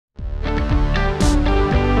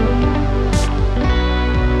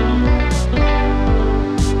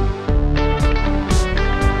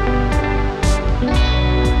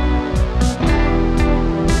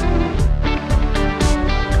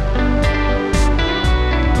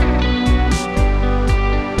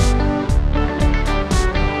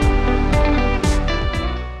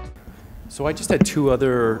So I just had two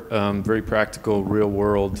other very practical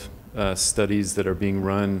real-world studies that are being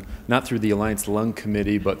run, not through the Alliance Lung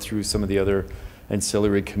Committee, but through some of the other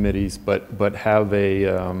ancillary committees, but have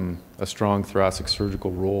a strong thoracic surgical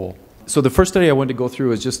role. So the first study I wanted to go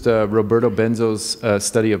through is just Roberto Benzo's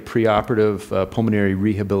study of preoperative pulmonary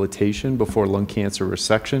rehabilitation before lung cancer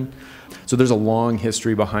resection. So there's a long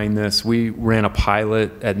history behind this. We ran a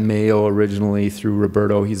pilot at Mayo originally through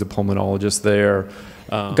Roberto. He's a pulmonologist there.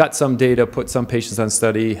 Got some data, put some patients on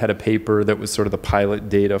study, had a paper that was sort of the pilot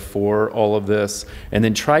data for all of this, and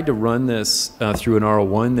then tried to run this through an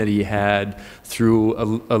R01 that he had through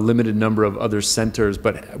a limited number of other centers,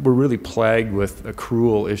 but we're really plagued with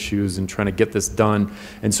accrual issues in trying to get this done.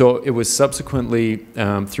 And so it was subsequently,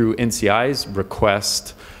 through NCI's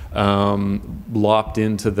request, lopped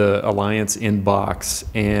into the Alliance inbox,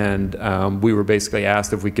 and we were basically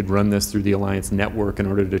asked if we could run this through the Alliance network in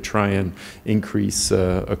order to try and increase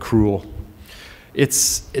accrual.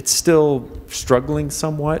 It's still struggling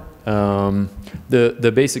somewhat.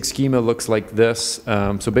 The basic schema looks like this.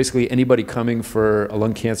 So basically anybody coming for a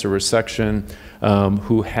lung cancer resection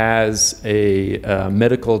who has a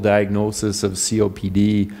medical diagnosis of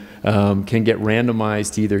COPD can get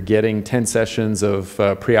randomized to either getting 10 sessions of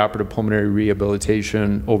preoperative pulmonary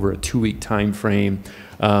rehabilitation over a 2-week time frame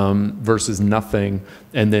versus nothing,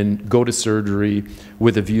 and then go to surgery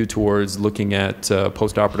with a view towards looking at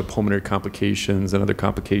postoperative pulmonary complications and other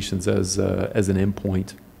complications as an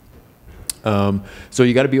endpoint. So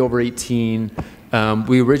you got to be over 18.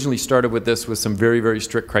 We originally started with this with some very, very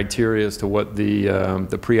strict criteria as to what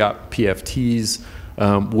the pre-op PFTs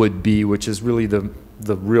would be, which is really the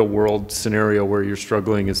real world scenario where you're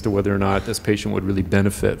struggling as to whether or not this patient would really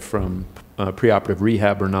benefit from preoperative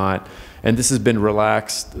rehab or not. And this has been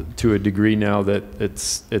relaxed to a degree now that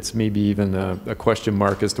it's maybe even a question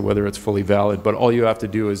mark as to whether it's fully valid. But all you have to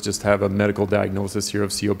do is just have a medical diagnosis here of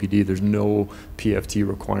COPD. There's no PFT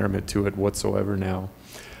requirement to it whatsoever now.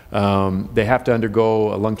 They have to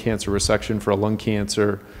undergo a lung cancer resection for a lung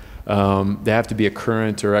cancer. They have to be a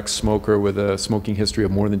current or ex-smoker with a smoking history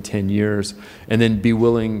of more than 10 years, and then be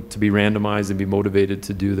willing to be randomized and be motivated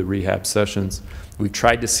to do the rehab sessions. We've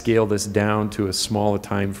tried to scale this down to as small a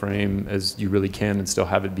time frame as you really can and still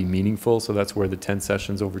have it be meaningful, so that's where the 10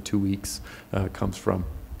 sessions over 2 weeks comes from.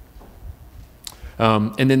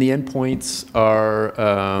 And then the endpoints are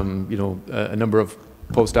a number of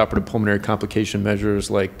postoperative pulmonary complication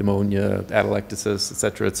measures like pneumonia, atelectasis,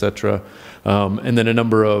 et cetera, and then a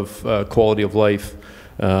number of quality of life,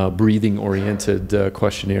 breathing-oriented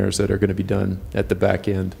questionnaires that are going to be done at the back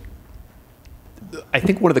end. I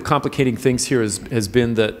think one of the complicating things here has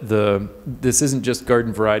been that this isn't just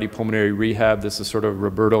garden variety pulmonary rehab. This is sort of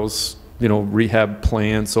Roberto's rehab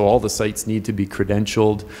plan, so all the sites need to be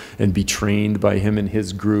credentialed and be trained by him and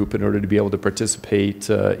his group in order to be able to participate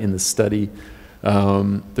in the study.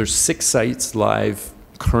 There's 6 sites live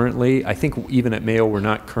currently. I think even at Mayo we're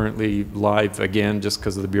not currently live again just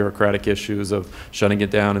because of the bureaucratic issues of shutting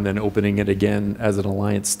it down and then opening it again as an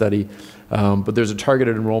Alliance study. But there's a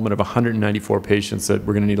targeted enrollment of 194 patients that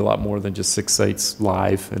we're going to need a lot more than just 6 sites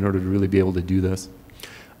live in order to really be able to do this.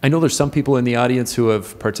 I know there's some people in the audience who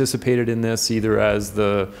have participated in this either as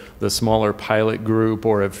the smaller pilot group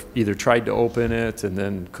or have either tried to open it and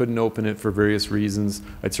then couldn't open it for various reasons.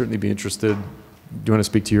 I'd certainly be interested. Do you want to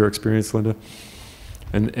speak to your experience, Linda?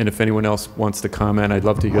 And if anyone else wants to comment, I'd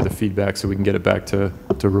love to hear the feedback so we can get it back to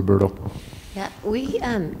Roberto. Yeah, we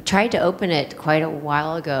tried to open it quite a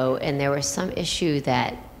while ago, and there was some issue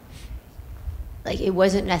that it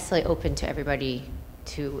wasn't necessarily open to everybody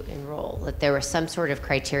to enroll. That there was some sort of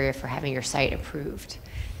criteria for having your site approved.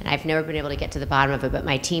 And I've never been able to get to the bottom of it, but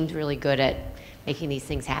my team's really good at making these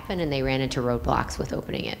things happen, and they ran into roadblocks with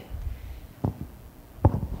opening it.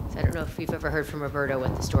 So I don't know if you've ever heard from Roberto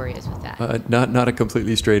what the story is with that. Not a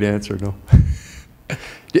completely straight answer, no.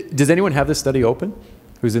 Does anyone have this study open?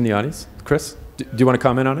 Who's in the audience? Chris, do you want to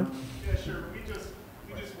comment on it? Yeah, sure. We just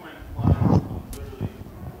went live literally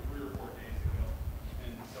 3 or 4 days ago,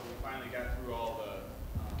 and so we finally got through all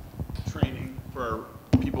the training for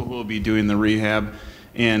people who will be doing the rehab,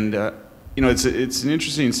 and it's an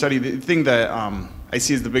interesting study. The thing that I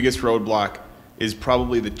see as the biggest roadblock is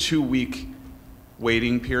probably the 2-week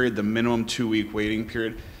waiting period, the minimum 2-week waiting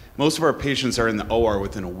period. Most of our patients are in the OR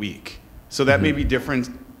within a week. So that may be different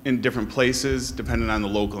in different places depending on the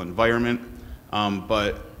local environment.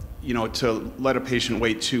 But to let a patient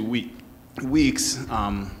wait 2 weeks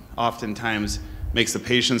oftentimes makes the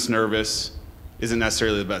patients nervous, isn't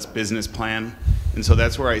necessarily the best business plan. And so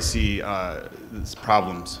that's where I see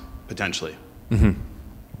problems potentially. Mm-hmm.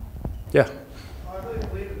 Yeah. I really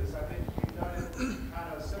believe in this. I think we've done it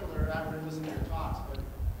kind of similar after this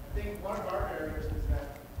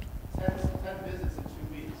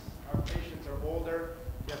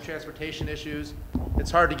transportation issues.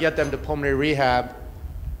 It's hard to get them to pulmonary rehab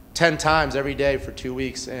 10 times every day for 2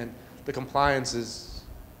 weeks, and the compliance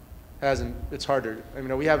it's harder. I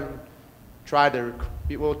mean, we haven't tried to,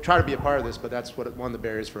 we'll try to be a part of this, but that's what one of the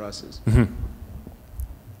barriers for us is. Mm-hmm.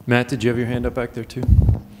 Matt, did you have your hand up back there too?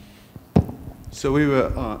 So we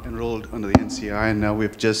were enrolled under the NCI, and now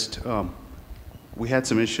we've just, we had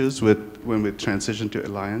some issues when we transitioned to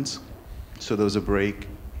Alliance. So there was a break,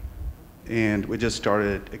 and we just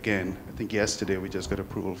started again. I think yesterday we just got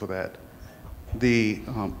approval for that.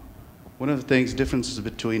 One of the differences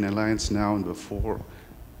between Alliance now and before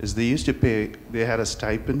is they used to pay, they had a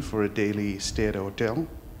stipend for a daily stay at a hotel.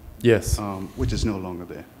 Yes. Which is no longer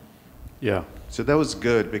there. Yeah. So that was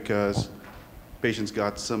good because patients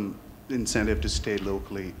got some incentive to stay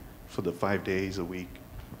locally for the 5 days a week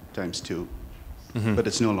times 2, but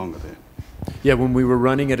it's no longer there. Yeah, when we were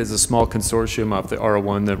running it as a small consortium off the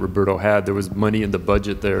R1 that Roberto had, there was money in the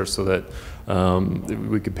budget there so that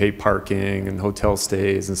we could pay parking and hotel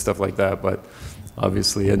stays and stuff like that, but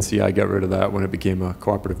obviously NCI got rid of that when it became a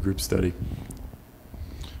cooperative group study.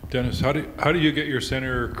 Dennis, how do you get your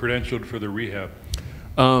center credentialed for the rehab?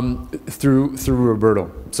 Through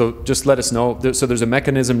Roberto. So just let us know. So there's a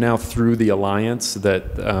mechanism now through the Alliance that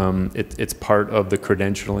it's part of the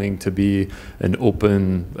credentialing to be an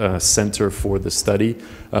open center for the study.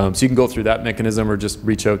 So you can go through that mechanism or just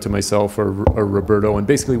reach out to myself or Roberto. And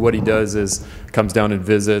basically what he does is comes down and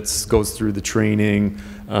visits, goes through the training,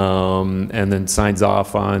 and then signs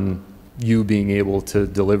off on you being able to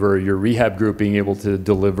deliver, your rehab group being able to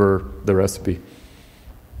deliver the recipe.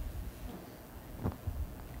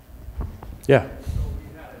 Yeah. So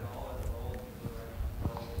we had it all enrolled,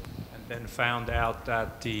 and then found out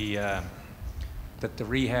that the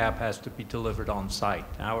rehab has to be delivered on site.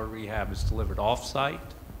 Our rehab is delivered off site,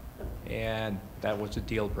 and that was a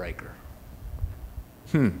deal breaker.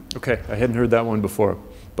 Okay, I hadn't heard that one before,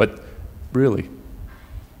 but really.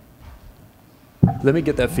 Let me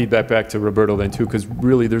get that feedback back to Roberto then too, because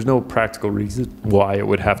really there's no practical reason why it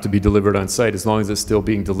would have to be delivered on site as long as it's still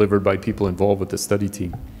being delivered by people involved with the study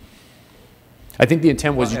team. I think the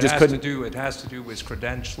intent was you just couldn't. It has to do with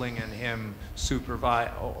credentialing and him supervise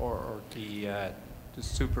or the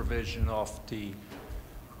supervision of the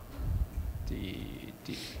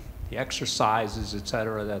exercises, et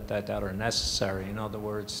cetera, that are necessary. In other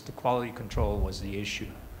words, the quality control was the issue.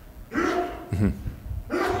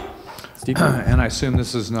 Steve? And I assume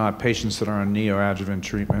this is not patients that are on neoadjuvant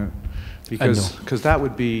treatment, because that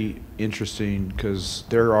would be interesting, because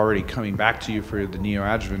they're already coming back to you for the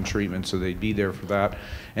neoadjuvant treatment, so they'd be there for that.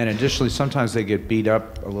 And additionally, sometimes they get beat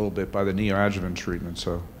up a little bit by the neoadjuvant treatment.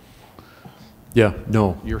 So, yeah,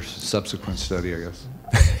 no. Your subsequent study, I guess.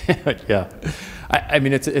 Yeah, I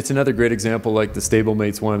mean it's another great example, like the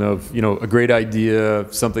stablemates one, of a great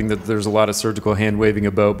idea, something that there's a lot of surgical hand waving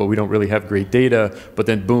about, but we don't really have great data. But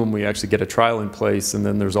then boom, we actually get a trial in place, and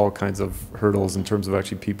then there's all kinds of hurdles in terms of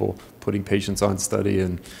actually people putting patients on study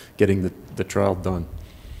and getting the trial done.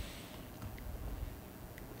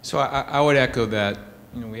 So I would echo that.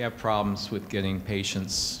 We have problems with getting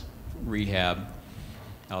patients rehab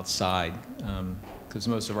outside. Because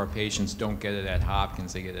most of our patients don't get it at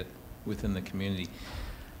Hopkins, they get it within the community.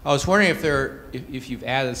 I was wondering if you've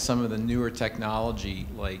added some of the newer technology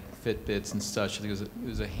like Fitbits and such, because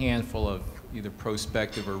there's a handful of either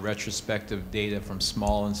prospective or retrospective data from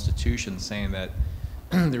small institutions saying that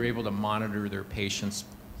they're able to monitor their patients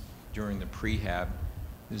during the prehab.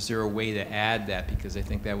 Is there a way to add that? Because I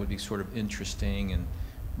think that would be sort of interesting and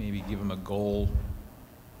maybe give them a goal.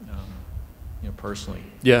 Personally.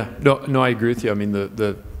 Yeah, no, I agree with you. I mean,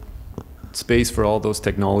 the space for all those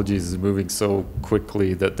technologies is moving so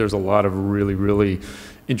quickly that there's a lot of really, really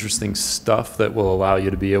interesting stuff that will allow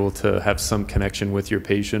you to be able to have some connection with your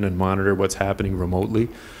patient and monitor what's happening remotely.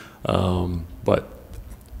 But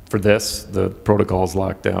for this, the protocol is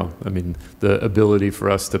locked down. I mean, the ability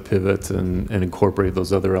for us to pivot and incorporate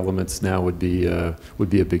those other elements now would be a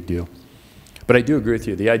big deal. But I do agree with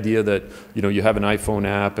you. The idea that you have an iPhone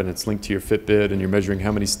app and it's linked to your Fitbit and you're measuring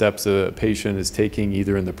how many steps a patient is taking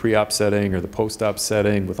either in the pre-op setting or the post-op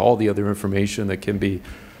setting with all the other information that can be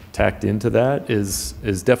tacked into that is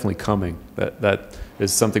definitely coming. That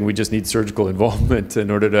is something we just need surgical involvement in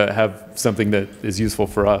order to have something that is useful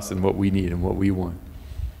for us and what we need and what we want.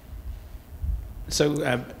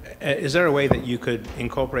 So is there a way that you could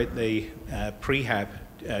incorporate the prehab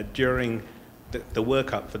during the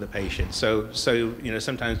workup for the patient? So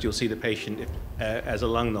sometimes you'll see the patient as a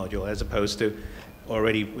lung nodule as opposed to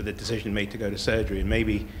already with a decision made to go to surgery, and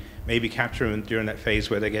maybe capture them during that phase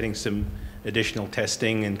where they're getting some additional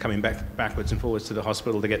testing and coming backwards and forwards to the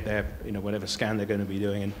hospital to get their, whatever scan they're going to be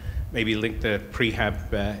doing, and maybe link the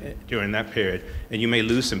prehab during that period. And you may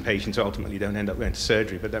lose some patients who ultimately don't end up going to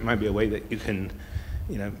surgery, but that might be a way that you can,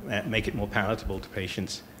 make it more palatable to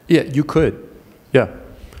patients. Yeah, you could. Yeah.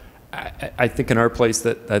 I think in our place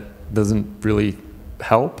that doesn't really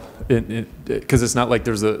help, because it's not like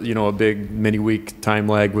there's a big many-week time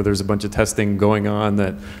lag where there's a bunch of testing going on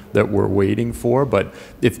that we're waiting for. But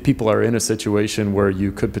if people are in a situation where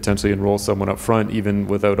you could potentially enroll someone up front, even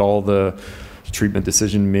without all the treatment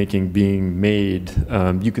decision-making being made,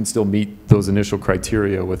 you can still meet those initial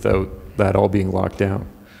criteria without that all being locked down.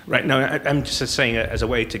 Right. No, I'm just saying as a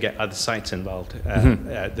way to get other sites involved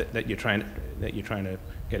that you're trying to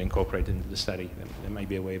get incorporated into the study. There may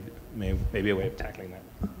be a way of tackling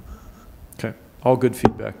that. Okay. All good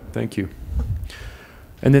feedback. Thank you.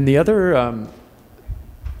 And then the other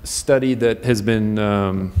study that has been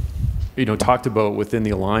talked about within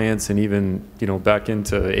the Alliance and even back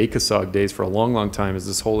into ACOSOG days for a long time is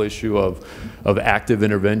this whole issue of active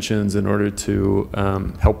interventions in order to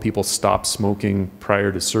help people stop smoking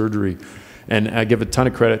prior to surgery. And I give a ton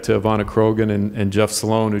of credit to Ivana Krogan and Jeff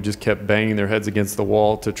Sloan, who just kept banging their heads against the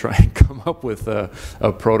wall to try and come up with a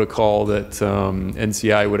protocol that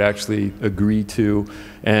NCI would actually agree to.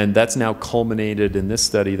 And that's now culminated in this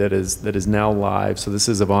study that is now live. So this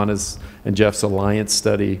is Ivana's and Jeff's Alliance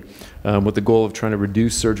study with the goal of trying to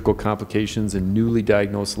reduce surgical complications in newly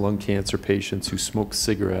diagnosed lung cancer patients who smoke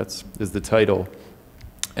cigarettes, is the title.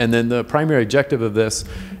 And then the primary objective of this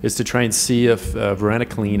is to try and see if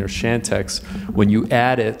varenicline or Chantix, when you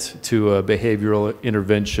add it to a behavioral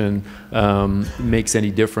intervention, makes any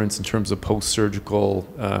difference in terms of post-surgical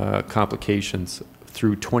complications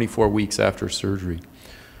through 24 weeks after surgery.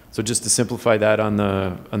 So just to simplify that on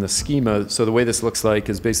the schema, so the way this looks like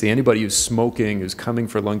is basically anybody who's smoking, who's coming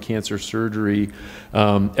for lung cancer surgery,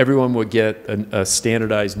 everyone would get a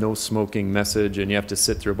standardized no smoking message, and you have to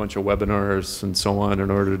sit through a bunch of webinars and so on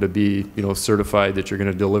in order to be certified that you're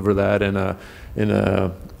going to deliver that in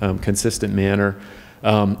a consistent manner.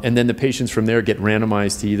 And then the patients from there get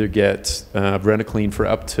randomized to either get varenicline for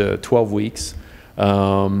up to 12 weeks,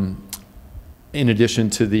 in addition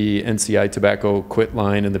to the NCI tobacco quit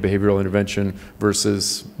line and the behavioral intervention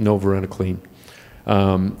versus no varenicline.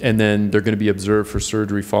 And then they're going to be observed for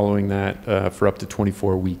surgery following that for up to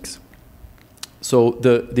 24 weeks. So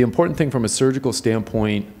the important thing from a surgical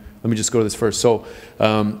standpoint, let me just go to this first. So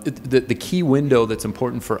the key window that's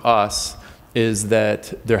important for us is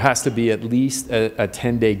that there has to be at least a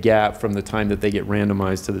 10-day gap from the time that they get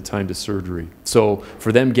randomized to the time to surgery. So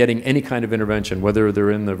for them getting any kind of intervention, whether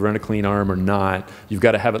they're in the varenicline arm or not, you've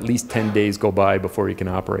got to have at least 10 days go by before you can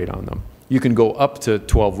operate on them. You can go up to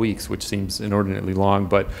 12 weeks, which seems inordinately long,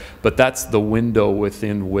 but that's the window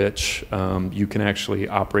within which you can actually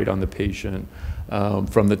operate on the patient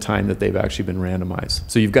from the time that they've actually been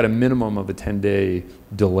randomized. So you've got a minimum of a 10-day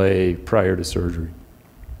delay prior to surgery.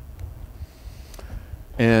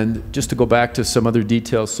 And just to go back to some other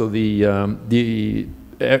details, so the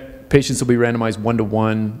patients will be randomized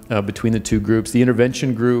 1-to-1 between the two groups. The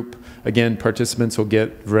intervention group, again, participants will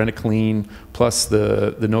get varenicline plus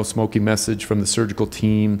the no smoking message from the surgical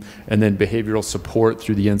team, and then behavioral support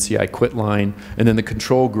through the NCI quit line. And then the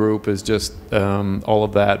control group is just all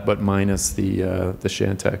of that, but minus the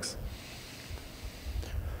Chantix.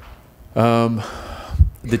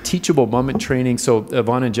 The teachable moment training, so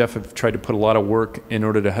Ivana and Jeff have tried to put a lot of work in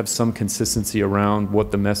order to have some consistency around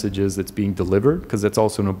what the message is that's being delivered, because that's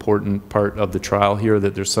also an important part of the trial here,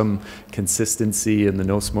 that there's some consistency in the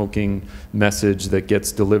no smoking message that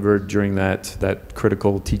gets delivered during that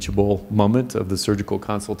critical teachable moment of the surgical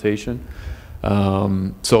consultation.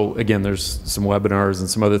 So again, there's some webinars and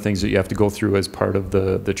some other things that you have to go through as part of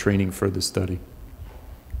the training for the study.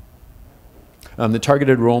 The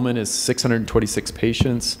targeted enrollment is 626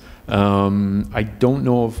 patients. I don't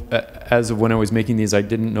know if, as of when I was making these, I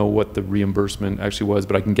didn't know what the reimbursement actually was,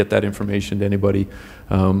 but I can get that information to anybody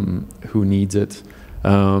who needs it.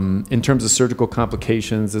 In terms of surgical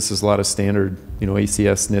complications, this is a lot of standard,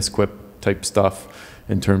 ACS, NISQIP type stuff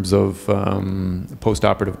in terms of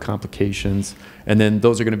post-operative complications. And then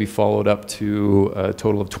those are going to be followed up to a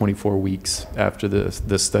total of 24 weeks after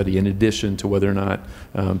the study, in addition to whether or not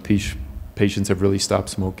patients have really stopped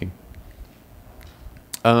smoking.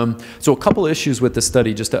 So a couple issues with the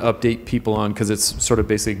study, just to update people on, because it's sort of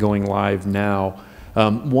basically going live now.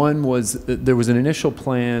 One was there was an initial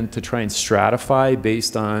plan to try and stratify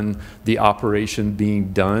based on the operation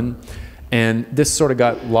being done. And this sort of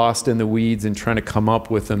got lost in the weeds in trying to come up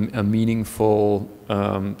with a meaningful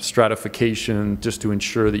stratification just to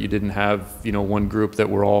ensure that you didn't have, one group that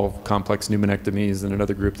were all complex pneumonectomies and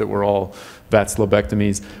another group that were all VATS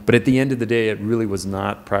lobectomies. But at the end of the day, it really was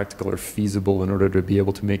not practical or feasible in order to be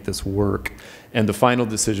able to make this work. And the final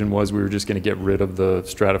decision was we were just going to get rid of the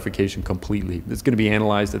stratification completely. It's going to be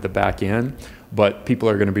analyzed at the back end, but people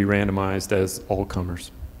are going to be randomized as all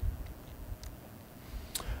comers.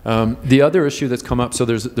 The other issue that's come up, so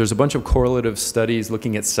there's a bunch of correlative studies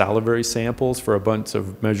looking at salivary samples for a bunch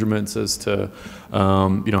of measurements as to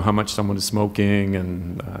how much someone is smoking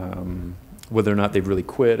and whether or not they've really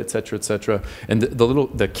quit, et cetera, et cetera. And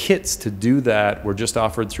the kits to do that were just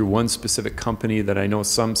offered through one specific company that I know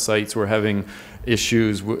some sites were having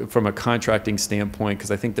issues from a contracting standpoint, because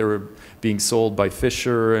I think they were being sold by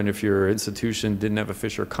Fisher, and if your institution didn't have a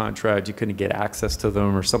Fisher contract, you couldn't get access to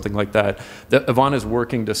them or something like that. Ivana is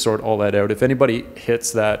working to sort all that out. If anybody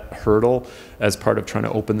hits that hurdle as part of trying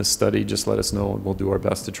to open the study, just let us know and we'll do our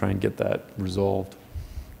best to try and get that resolved.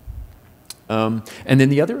 And then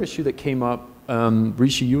the other issue that came up,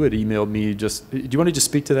 Rishi, you had emailed me do you want to just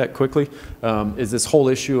speak to that quickly? Is this whole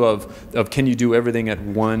issue of can you do everything at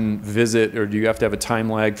one visit, or do you have to have a time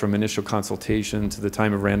lag from initial consultation to the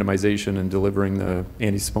time of randomization and delivering the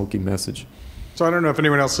anti-smoking message? So I don't know if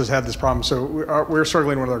anyone else has had this problem. So we're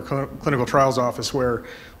struggling with our clinical trials office where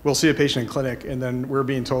we'll see a patient in clinic and then we're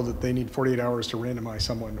being told that they need 48 hours to randomize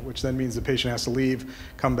someone, which then means the patient has to leave,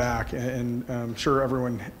 come back, and I'm sure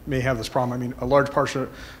everyone may have this problem. I mean, a large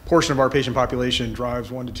portion of our patient population drives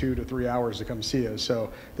 1 to 2 to 3 hours to come see us.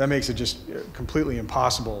 So that makes it just completely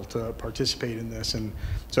impossible to participate in this. And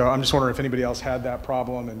so I'm just wondering if anybody else had that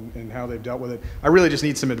problem and how they've dealt with it. I really just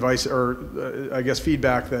need some advice or I guess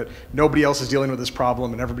feedback that nobody else is dealing with this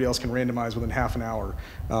problem and everybody else can randomize within half an hour,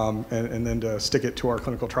 and then to stick it to our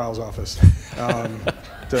clinical trials office to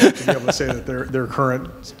be able to say that their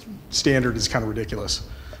current standard is kind of ridiculous.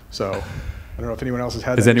 So I don't know if anyone else has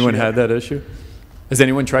had that issue. Has anyone had that issue? Has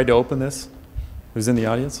anyone tried to open this? Who's in the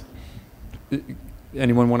audience?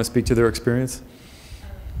 Anyone want to speak to their experience?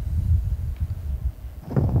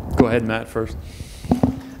 Go ahead, Matt, first.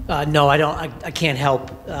 No, I don't. I can't help.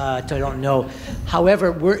 I don't know.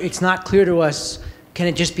 However, it's not clear to us. Can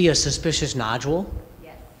it just be a suspicious nodule?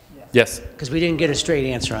 Yes. Because we didn't get a straight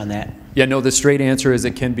answer on that. Yeah, no, the straight answer is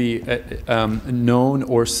it can be known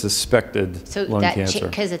or suspected lung cancer.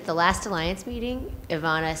 Because at the last Alliance meeting,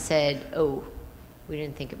 Ivana said, oh, we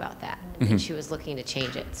didn't think about that. And she was looking to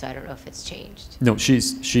change it, so I don't know if it's changed. No,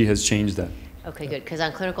 she has changed that. Okay, good, because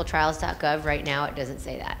on clinicaltrials.gov right now, it doesn't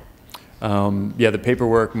say that. Yeah, the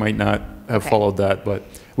paperwork might not have followed that, but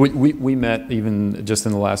we met even just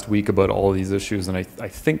in the last week about all of these issues, and I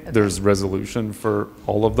think there's resolution for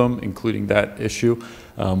all of them, including that issue.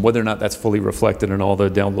 Whether or not that's fully reflected in all the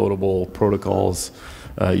downloadable protocols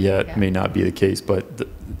yet may not be the case, but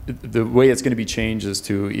the way it's going to be changed is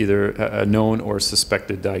to either a known or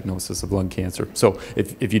suspected diagnosis of lung cancer. So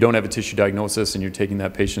if you don't have a tissue diagnosis and you're taking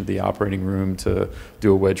that patient to the operating room to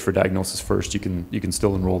do a wedge for diagnosis first, you can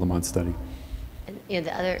still enroll them on study. And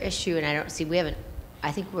the other issue, and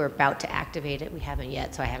I think we're about to activate it. We haven't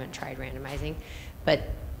yet, so I haven't tried randomizing. But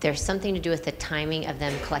there's something to do with the timing of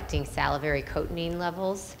them collecting salivary cotinine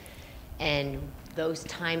levels. And those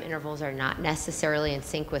time intervals are not necessarily in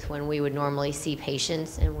sync with when we would normally see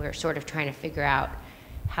patients. And we're sort of trying to figure out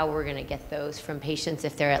how we're going to get those from patients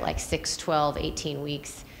if they're at like 6, 12, 18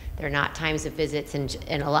 weeks. They're not times of visits,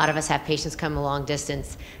 and a lot of us have patients come a long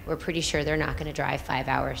distance. We're pretty sure they're not going to drive 5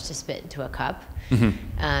 hours to spit into a cup.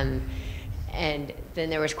 And then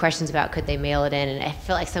there was questions about could they mail it in, and I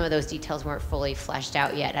feel like some of those details weren't fully fleshed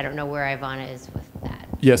out yet. I don't know where Ivana is with that.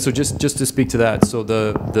 Yeah, so just to speak to that, so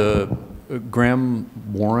the Graham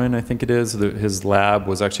Warren, I think it is, his lab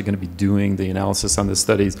was actually going to be doing the analysis on the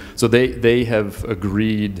studies. So they have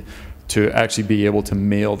agreed to actually be able to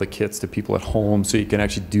mail the kits to people at home, so you can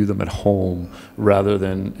actually do them at home rather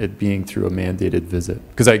than it being through a mandated visit.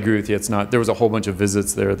 Because I agree with you, there was a whole bunch of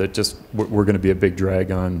visits there that just were going to be a big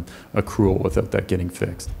drag on accrual without that getting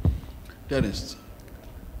fixed. Dennis,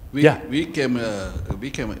 we came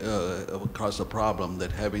across a problem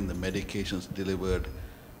that having the medications delivered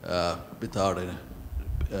without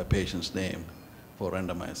a patient's name for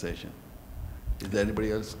randomization. Is there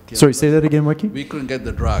anybody else? Sorry, say that again, Wiki? We couldn't get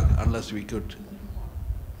the drug unless we could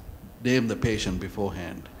name the patient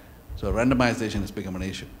beforehand. So randomization has become an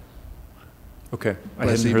issue. Okay, I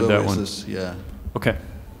hadn't heard that one. Yeah. Okay.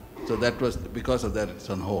 So that was, because of that, it's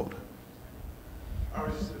on hold. I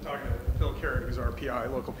was just talking to Phil Carrot, who's our PI,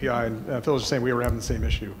 local PI, and Phil was just saying we were having the same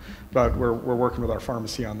issue, but we're working with our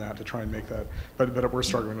pharmacy on that to try and make that, but we're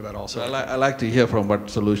struggling with that also. So I like to hear from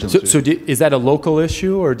what solutions. So is that a local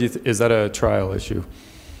issue, or is that a trial issue?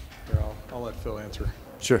 Here, I'll let Phil answer.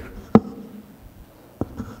 Sure.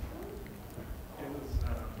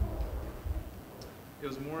 It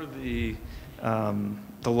was more the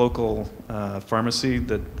local pharmacy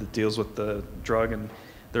that deals with the drug and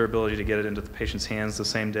their ability to get it into the patient's hands the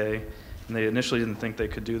same day. And they initially didn't think they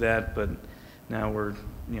could do that, but now we're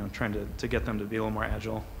trying to get them to be a little more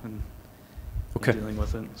agile and dealing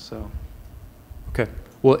with it. So. Okay.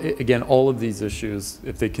 Well, again, all of these issues,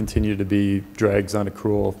 if they continue to be drags on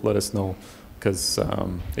accrual, let us know. Because,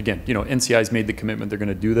 again, NCI's made the commitment they're going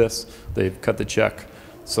to do this. They've cut the check.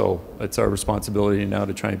 So it's our responsibility now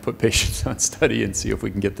to try and put patients on study and see if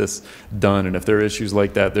we can get this done. And if there are issues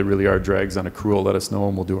like that, there really are drags on accrual, let us know,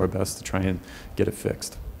 and we'll do our best to try and get it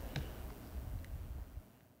fixed.